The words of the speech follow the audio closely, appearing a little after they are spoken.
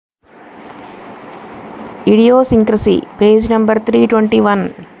Idiosyncrasy, page number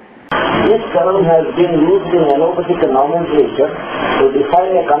 321. This term has been used in allopathic nomenclature to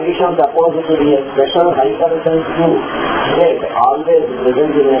define a condition supposed to be a special hypersensitive trait always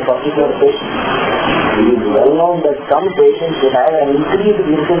present in a particular patient. It is well known that some patients have an increased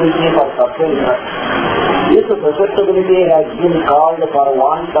sensitivity for certain drugs. This susceptibility has been called, for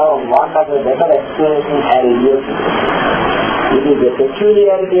want of a better explanation, an idiosyncrasy. It is a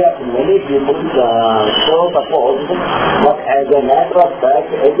peculiarity of many people, so supposed, but as a matter of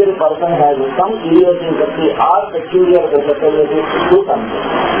fact, every person has some idiosyncrasy or peculiar susceptibility to something.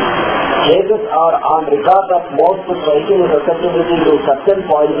 Cases are on record of most striking susceptibility to certain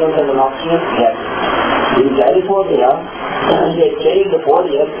poisons and noxious gases. In California, a child 4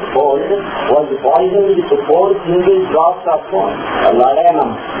 years old was poisoned with 4 single drops of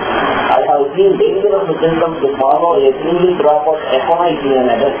laudanum. I have seen dangerous symptoms to follow a single drop of aconite in an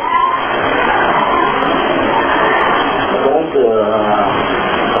adult.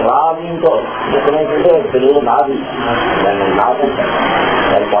 రావితో ఎక్కడైతే తెలుగు నాది దాన్ని నాదంటారు.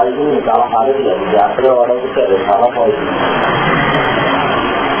 దాని poison చాలా హారది, అది జాగ్రత్తగా వాడకపోతే చాలా poison.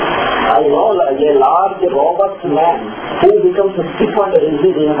 I know a large robust man who becomes stiff and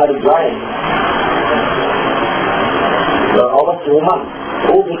rigid in her joints. The robust woman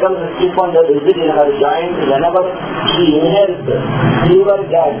who becomes stiff and rigid in her joints whenever she inhales fever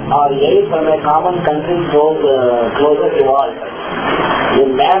gas or air from a common country closet vault. A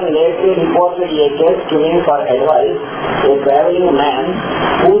man lately reported a case to me for advice. A traveling man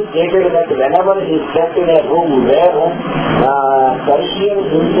who stated that whenever he stepped in a room where tertiary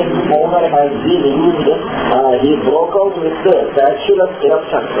insect powder has been used, he broke out with sulfurous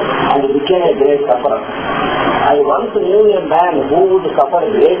eruptions and became a great sufferer. I once knew a man who would suffer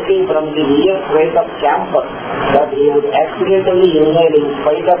greatly from the mere trace of camphor that he would accidentally inhale in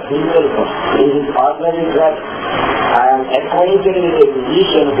spite of himself in his ordinary dress. I am acquainted with a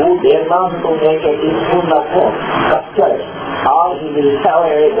physician who dare not to make a teaspoon of custard, or he will have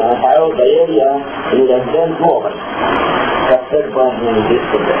diarrhea in less than 2 hours. Custard burn in this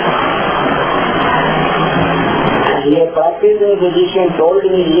product. A practicing physician told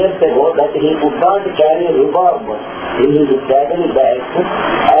me years ago that he could not carry rhubarb in his saddle bag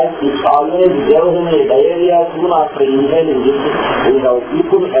as it always gave him a diarrhea soon after inhaling it. We have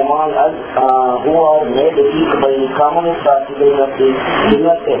people among us who are made sick by commonest articles of the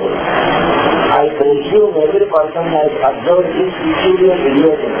dinner table. I presume every person has observed this peculiar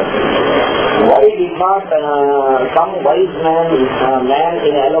idiosyncrasy. Why did not some wise man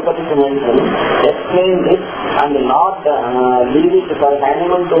in allopathic medicine explain this and not leave it for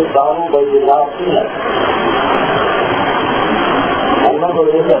animal to solve by the law of killer?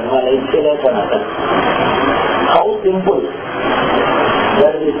 How simple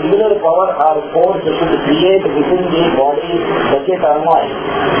that the similar power or force should create within the body such a turmoil.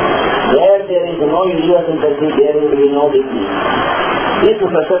 Where there is no idiosyncrasy, there will be no disease. This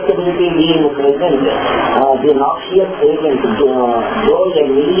susceptibility being present, the noxious agent, though a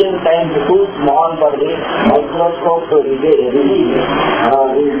million times too small for the microscope to reveal,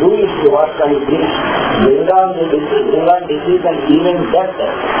 will do its work and bring on disease and even death.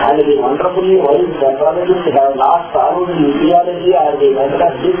 And the wonderfully wise pathologists have not solved the etiology or the method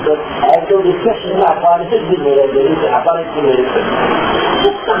of this active discussion upon medicine.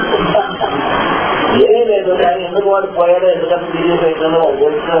 ఏమీ లేదు, కానీ ఎందుకు వాడు పోయాడో, ఎందుకంటే serious అవుతుందో వాడు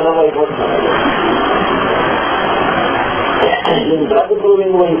తెలుస్తుందో అయిపోతున్నాడు. In drug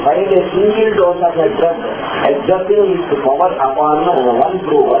proving, we find a single dose of a drug exerting its power upon one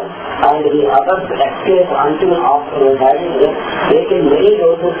prover and the others escape until after having taken many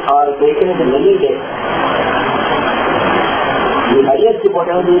doses or taken it many days. The highest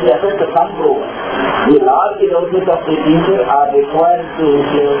potential is affect some prover. The large doses of the teacher are required to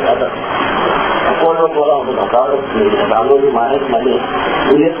influence others. Apollo కూడా ఉంటుంది. కాబట్టి రాబోయే మానేసి మళ్ళీ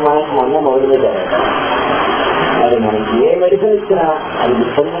serious మానేసి మొన్న మొదలు పెట్టారు. మరి మనకి ఏ మెడిసిన్ ఇచ్చినా అది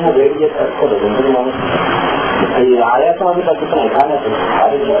విపరీతంగా వేడి చేసి తట్టుకోలేదు. ఎందుకు మనం అది ఆయాసం అని తగ్గుతున్నాయి, కానీ అసలు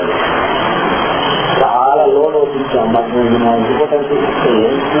సాధించాలి. చాలా లోడ్ అవుతుంటాం. మరి మనం ఇంకోటంటే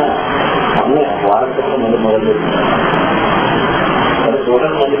ఏంటన్నా అన్నీ వారం క్రితం మళ్ళీ మొదలు పెట్టినాం. మరి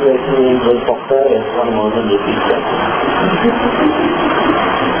చూడండి, మళ్ళీ వేసి నేను రోజు ఒక్కసారి వేసుకోవడం మొదలు చేపించాను.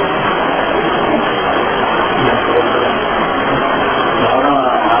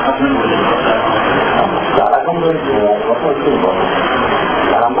 చాలా కంప్లైంట్ వచ్చింది.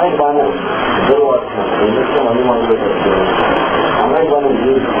 అమ్మాయికి బాగానే ఇద్దరు వస్తున్నారు. ఎందుకంటే మళ్ళీ మొదలు పెట్టారు. అమ్మాయి బాగానే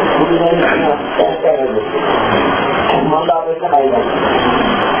మళ్ళీ ఆపేస్తే అయినా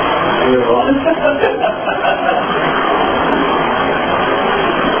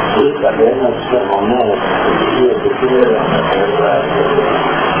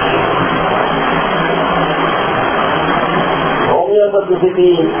Homeopathy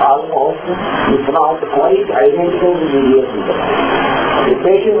is almost, if not quite identical with E.V.M.Acharya. The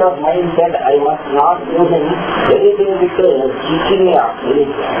patient of mine said, I must not give him anything with chichinia,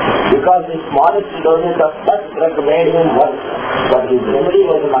 because the smallest doses of such drug made him worse. But his remedy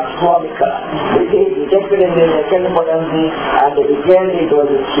was Maxwamika, which he detected in the second potency and declared it was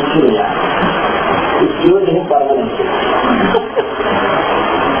chichinia. It cured him permanently.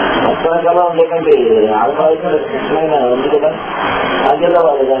 అక్కడ ఉండేకంటే alcohol Krishna ఉంది కదా అందులో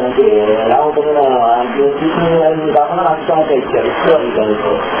వాళ్ళు దానికి ఎలా ఉంటుందో కాకుండా నష్టంగా ఇచ్చారు.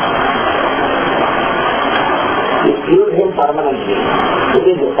 It cured him permanently. It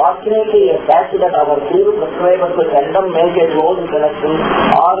is fortunately a fact that our few prescribers seldom make a close connection,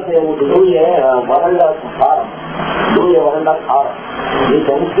 or they would do a world of harm. The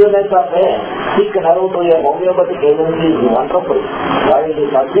sensitiveness of a sick nerve to a homeopathic agency is wonderful, while the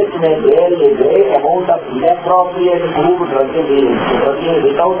subject may bear a great amount of inappropriate food drugging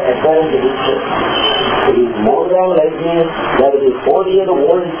without apparent distress. It is more than likely that the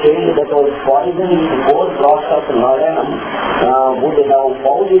 4-year-old child that was poisoned with 4 drops of laudanum would have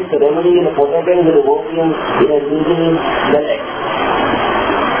found its remedy in potatoes with opium in a single select.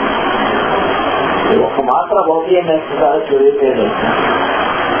 ఒక మాత్ర opium చూడలేదు.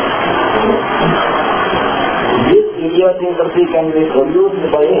 This idiosyncrasy can be produced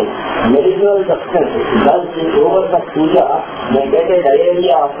by medicinal substances. Thus, the growers of puja may get a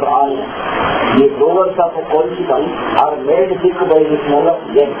diarrhea after all. The growers of colchicum are made sick by the smell of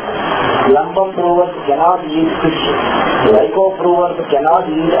egg. Lumpum brewers cannot eat fish. Lyco brewers cannot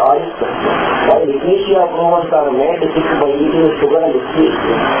eat oysters. While Ignitia brewers are made sick by eating sugar and sweet.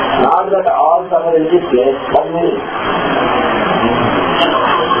 Not that all suffer in this place, but many.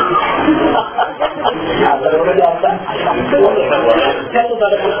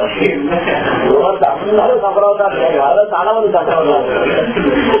 అందరూ suffer అవుతారు, చాలా మంది suffer అవుతారు.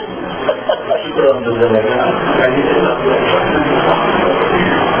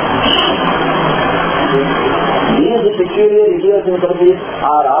 These peculiar idiosyncrasies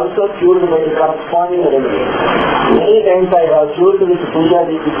are also cured by the corresponding remedy. Many times I have cured with puja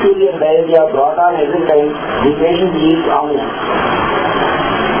the peculiar diarrhea brought on every time the patient eats onion.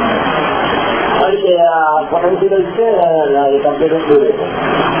 Potential computer cure.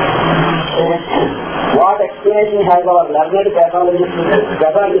 What explanation has our learned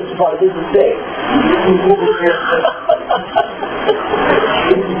pathologist for this mistake?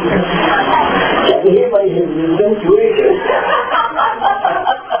 Can he by his wisdom cure it?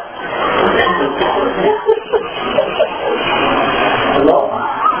 No.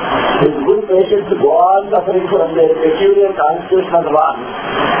 His good patients go on suffering from their peculiar constitutional wrong,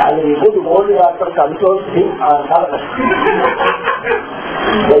 and the good old doctor consoles him or her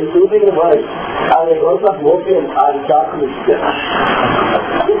by choosing a word or a dose of opium or chocolate.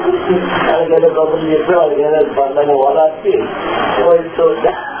 అలాగే కబుర్లు చెప్పి వాళ్ళకి ఏదో పంటని ఓదార్చి పోయిస్తూ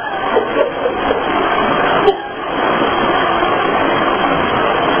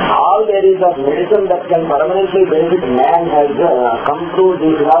all there is of medicine that can permanently benefit man has come through the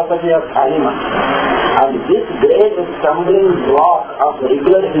philosophy of animal. And this great stumbling block of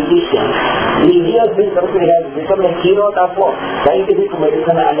regular physician, the idiosyncrasy has become a keynote of scientific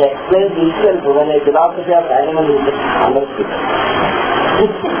medicine and explains itself when a philosophy of animal is understood.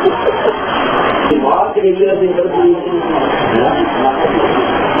 The marked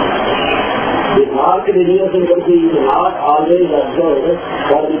idiosyncrasy is not always observed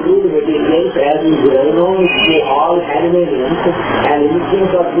for the good materials, as is well known to all animalians, and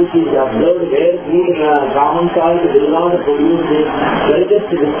instance of which is observed where food common salt will not produce the greatest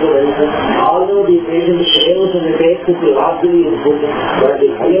disturbance, although the patient craves and takes it largely is good, but the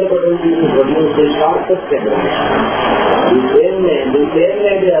higher potency will produce the shortest separation. The same may be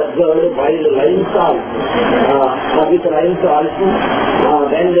observed by the lime salt. With lime salt,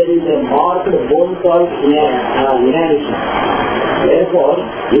 then there is a marked bone salt inhalation. Therefore,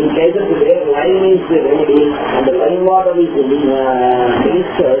 in cases where lime is the remedy and the lime water is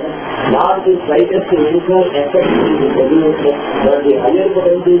administered, not the slightest medicinal effect is produced, but the higher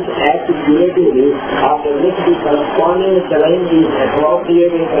potencies act curatively, after which the corresponding saline is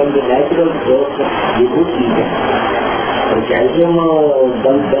appropriated from the natural source, the good eater. Calcium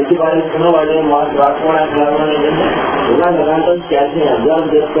దంచి పారేసుకున్న వాళ్ళు మాకు రాసుకోవడానికి కారణం ఏంటంటే ఇలాంటి దాంట్లో calcium observe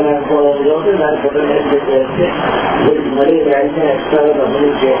చేసుకోలేకపోవడం కాబట్టి దాన్ని పొటెన్షియల్ చేస్తే వీటికి మళ్ళీ క్యాల్షియం ఎక్స్ట్రాగా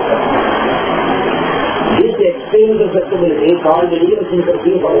సబ్మిట్ చేస్తారు. extreme susceptibility called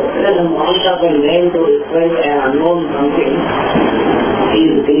idiosyncrasy, whether the amount of a name to describe an unknown something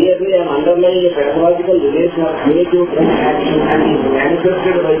is clearly an underlying pathological relation of curative drug action and is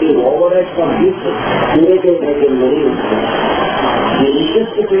manifested by the overacts of this curative drug in many instances. The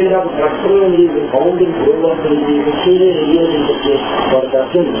richest field of drug prevention is found in progress in the peculiar idiosyncrasy for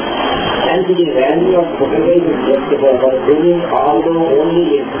persons, and the value of potential is justified by bringing although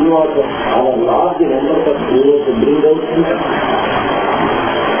only a few of our large numbers of users to bring out symptoms.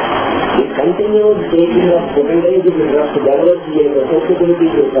 The continued taking of potential drugs develops a susceptibility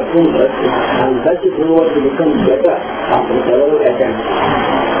to certain drugs, and such growers become better after several attempts.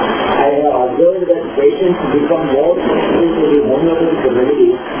 I have observed that patients become more sensitive to the homeopathic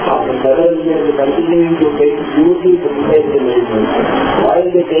remedies after several years continuing to take purely prescribed medicine. While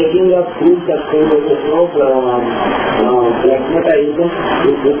the taking of food substances phlegmatism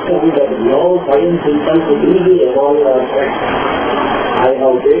is discovered that no fine symptoms really evolve or affect. I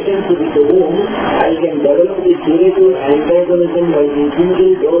have patients with whom I can develop the curative antagonism by the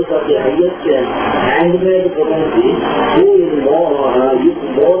single dose of the highest handmade potency, who is if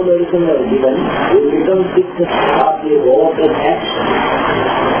more medicine are given, will become sick of the overall action.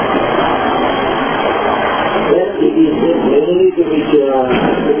 Then it is mainly to be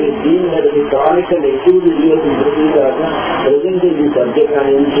seen that the chronic and acute idiosyncrasies are present in the subject and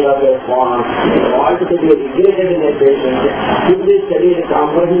instead of a fault to be regretted in a patient, should be studied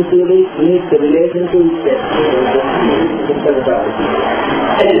comprehensively in its relation to its symptomatology.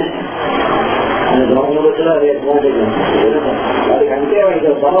 And the homeopathy are advantage. But కంటే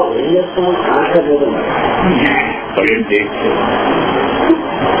వాడికి బాగా ఏం చేస్తున్నాం కాన్సర్పోతున్నాం.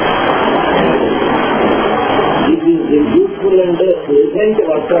 It is a useful and pleasant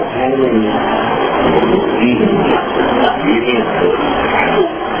work of handling.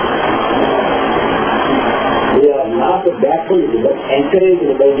 We are not baffled but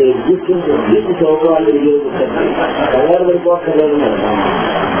encouraged by the existence of this so-called idiosyncrasy. Color report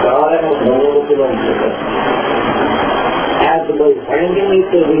as by finding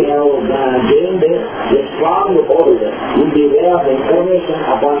it we have gained a strong hold in the way of information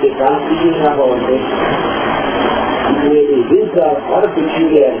upon the constitution of our patient. It may be this or her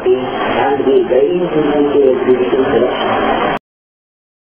peculiarity and the guiding principle to a critical selection.